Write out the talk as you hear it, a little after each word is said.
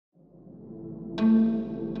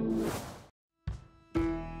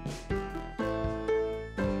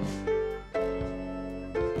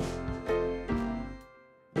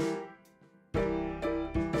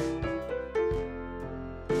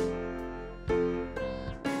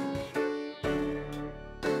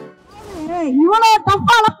இவ்வளவு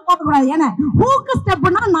டஃப்பாலாம் போடக்கூடாது. ஏன்னா ஹூக்கு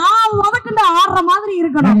ஸ்டெப்னா நான் உதக்கிட்டு ஆடுற மாதிரி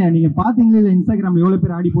இருக்கணும். நீங்க பாத்தீங்களா இன்ஸ்டாகிராம்ல எவ்வளவு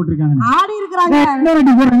பேர் ஆடி போட்டிருக்காங்க, ஆடி இருக்கிறாங்க.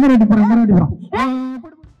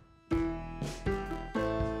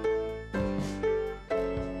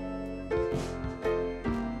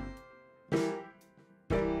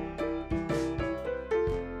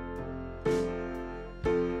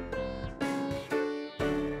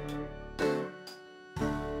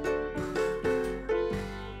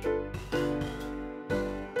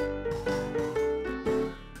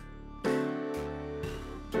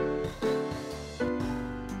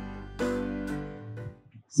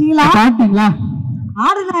 ஷீலா பாத்தீங்களா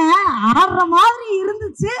ஆடுற மாதிரி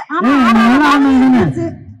இருந்துச்சு. அண்ணே நான் நல்லா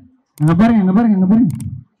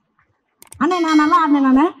ஆடினேன்.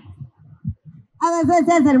 நானு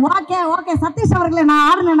சரி ஓகே சதீஷ் அவர்களே, நான்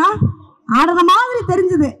ஆடுனேனா ஆடுற மாதிரி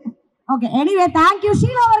தெரிஞ்சது. ஓகே, எனிவே தேங்க்யூ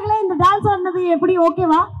ஷீலா அவர்களே. இந்த டான்ஸ் ஆடினது எப்படி,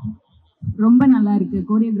 ஓகேவா? ரொம்ப நல்லா இருக்கு.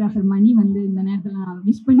 கோரியோகிராஃபர் மணி வந்து இந்த நேரத்துல நான்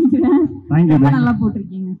விஷ் பண்ணிக்கிறேன். ரொம்ப நல்லா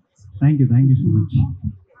போட்டிருக்கீங்க. Thank you so much.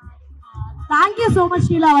 Thank you so much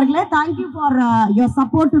Sheela அவர்களே. Thank you for your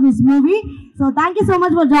support to this movie. So thank you so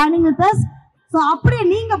much for joining with us. So அப்படியே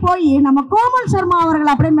நீங்க போய் நம்ம கோமல் சர்மா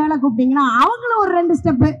அவர்கள் அப்படியே மேல கூப்பிட்டீங்கன்னா அவங்களும் ஒரு 2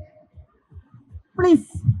 step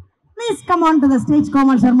please come on to the stage.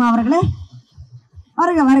 Komal Sharma அவர்களே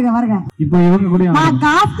வருக. இப்போ இவங்க கூட நான்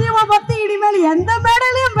காஸ்டியூமை பத்தி இனிமேல் எந்த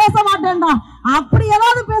மேடையிலயும் பேச மாட்டேன்டா. அப்படி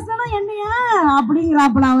ஏதாவது பேசினா என்னைய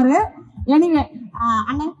அப்படிங்கிறாப்புல அவரு. எனிவே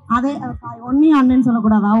அண்ணே, அதே ஒன்னையும் அண்ணன்னு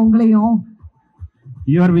சொல்லக்கூடாதா உங்களையும்?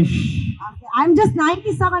 Your wish. I'm just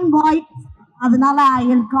 97 boy. அதனால I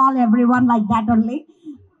will call everyone like that only.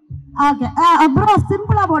 Okay. bro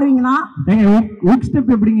சிம்பிளா போடுவீங்களா? ஏங்க ஹூக்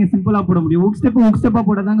ஸ்டெப் எப்படிங்க சிம்பிளா போட முடியும்? ஹூக் ஸ்டெப்பா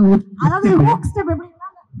போடதாங்க. அதாவது ஹூக் ஸ்டெப் எப்படின்னா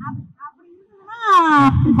அப்படி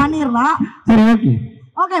இருந்ததுன்னா பண்ணிரலாம். சரி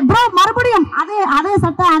ஓகே bro மறுபடியும் அதே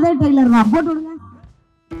சட்டை அதே டெய்லர் தான் போட்டு விடுங்க.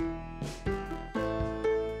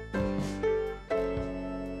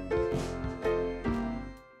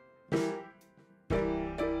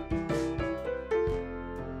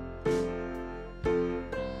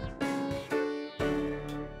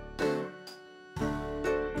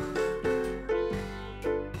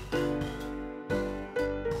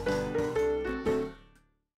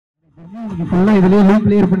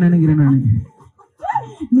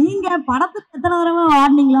 நீங்க படத்துக்கு எத்தனை தடவை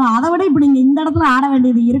ஆடினீங்களோ அதை விட இப்ப நீங்க இந்த இடத்துல ஆட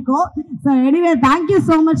வேண்டியது இருக்கும். So anyway thank you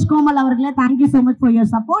so much Komal அவர்களே. Thank you so much for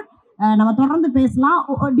your support. நம்ம தொடர்ந்து பேசலாம்.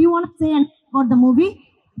 To you want to say about the movie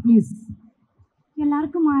please?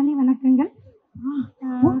 எல்லாருக்கும் மாலை வணக்கங்கள்.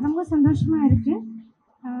 ரொம்ப சந்தோஷமா இருக்கு.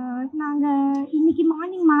 நாங்கள் இன்னைக்கு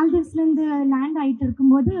மார்னிங் மால்தீவ்ஸ்லேருந்து லேண்ட் ஆகிட்டு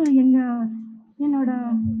இருக்கும்போது என்னோட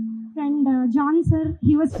friend John sir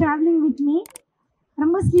he was travelling with me.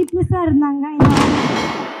 ரொம்ப ஸ்லீப்லெஸ்ஸாக இருந்தாங்க.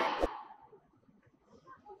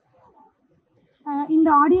 இந்த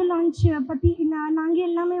ஆடியோ லான்ச் பற்றி நாங்கள்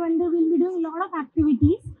எல்லாமே வந்து will be doing lot of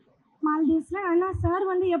activities மால்தீவ்ஸில். ஆனால் சார்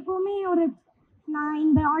வந்து எப்போவுமே நான்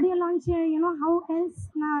இந்த ஆடியோ லான்ச் ஹவு எல்ஸ்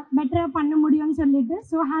நான் பெட்டராக பண்ண முடியும்னு சொல்லிட்டு.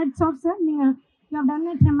 ஸோ ஹேட்ஸ் ஆஃப் சார், நீங்கள் you have done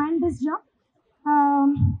a tremendous job.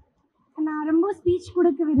 நான் ரொம்ப ஸ்பீச்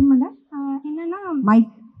கொடுக்க விரும்பலை. என்னென்னா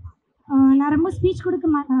நான் ரொம்ப ஸ்பீச் கொடுக்க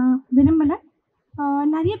விரும்பலை.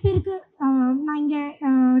 நிறைய பேருக்கு நான் இங்கே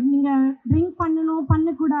நீங்கள் ட்ரிங்க்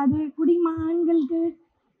பண்ணக்கூடாது, குடிமகன்களுக்கு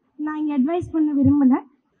நான் இங்கே அட்வைஸ் பண்ண விரும்பலை.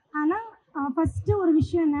 ஆனால் ஃபஸ்ட்டு ஒரு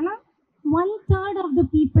விஷயம் என்னென்னா 1/3 ஆஃப் த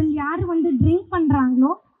பீப்புள் யார் வந்து ட்ரிங்க்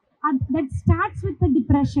பண்ணுறாங்களோ that starts with the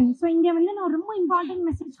depression. So இங்கே வந்து நான் ரொம்ப இம்பார்ட்டன்ட்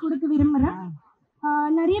மெசேஜ் கொடுக்க விரும்புகிறேன்.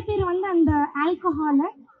 நிறைய பேர் வந்து அந்த ஆல்கஹாலை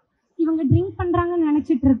இவங்க ட்ரிங்க் பண்ணுறாங்கன்னு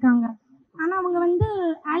நினச்சிட்டு இருக்காங்க. ஆனால் அவங்க வந்து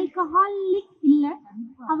ஆல்கஹாலிக் இல்லை,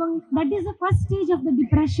 அவங்க that is the first stage of the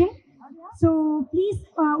depression. So please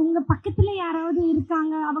உங்கள் பக்கத்தில் யாராவது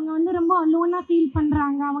இருக்காங்க, அவங்க வந்து ரொம்ப அலோனாக ஃபீல்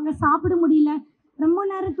பண்ணுறாங்க, அவங்க சாப்பிட முடியல, ரொம்ப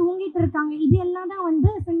நேரம் தூங்கிட்டு இருக்காங்க, இது எல்லாம் தான் வந்து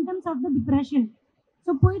symptoms of the depression.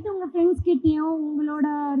 So போயிட்டு உங்கள் ஃப்ரெண்ட்ஸ் கிட்டேயோ உங்களோட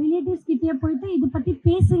ரிலேட்டிவ்ஸ் கிட்டேயோ போயிட்டு இதை பற்றி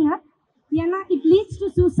பேசுங்க. ஏன்னா it leads to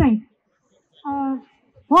suicide.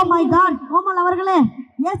 Oh my God Komal அவர்களே,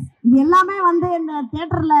 எஸ் இது எல்லாமே வந்து இந்த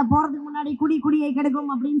தியேட்டர்ல போறதுக்கு முன்னாடி குடியை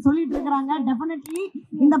கெடுக்கும் அப்படின்னு சொல்லிட்டு இருக்கிறாங்க. டெஃபினெட்லி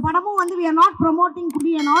இந்த படமும் வந்து we are not promoting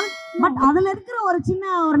குடி and all, பட் அதுல இருக்கிற ஒரு சின்ன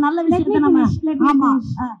ஒரு நல்ல விஷயத்தை நம்ம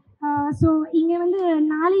ஸோ இங்கே வந்து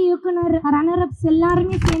 4 இயக்குனர் ரன்னர்-அப்ஸ்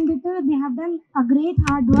எல்லாருமே சேர்ந்துட்டு they have done a great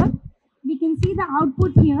hard work. We can see the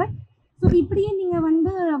output here. So இப்படியே நீங்கள்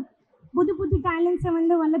வந்து புது டேலண்ட்ஸை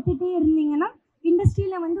வந்து வளர்த்துட்டே இருந்தீங்கன்னா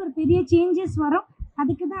இண்டஸ்ட்ரியில் வந்து ஒரு பெரிய சேஞ்சஸ் வரும்.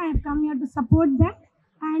 அதுக்கு தான் I have come here to support them.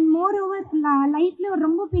 And more over லைஃப்பில் ஒரு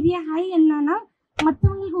ரொம்ப பெரிய ஹை என்னன்னா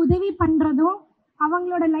மற்றவங்களுக்கு உதவி பண்ணுறதும்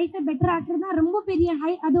அவங்களோட லைஃப்பை பெட்டர் ஆக்குறது தான் ரொம்ப பெரிய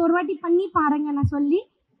ஹை. அது ஒரு வாட்டி பண்ணி பாருங்கள். நான் சொல்லி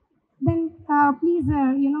then please,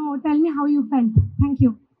 tell me how you felt. Thank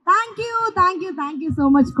you. Thank you so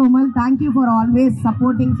much, Komal. Thank you for always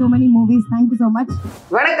supporting so many movies. Thank you so much.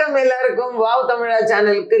 வணக்கம் எல்லாருக்கும். வாவ் தமிழா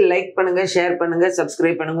சேனலுக்கு லைக் பண்ணுங்க, ஷேர் பண்ணுங்க,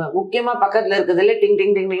 சப்ஸ்கிரைப் பண்ணுங்க. முக்கியமா பக்கத்துல இருக்கிறதுல டிங்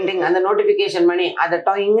டிங் டிங் டிங் டிங் அந்த நோட்டிபிகேஷன் பண்ணி அதை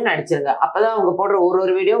டாயிங்னு அடிச்சிருங்க. அப்பதான் அவங்க போடுற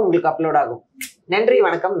ஒரு வீடியோ உங்களுக்கு அப்லோட் ஆகும். நன்றி,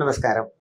 வணக்கம், நமஸ்காரம்.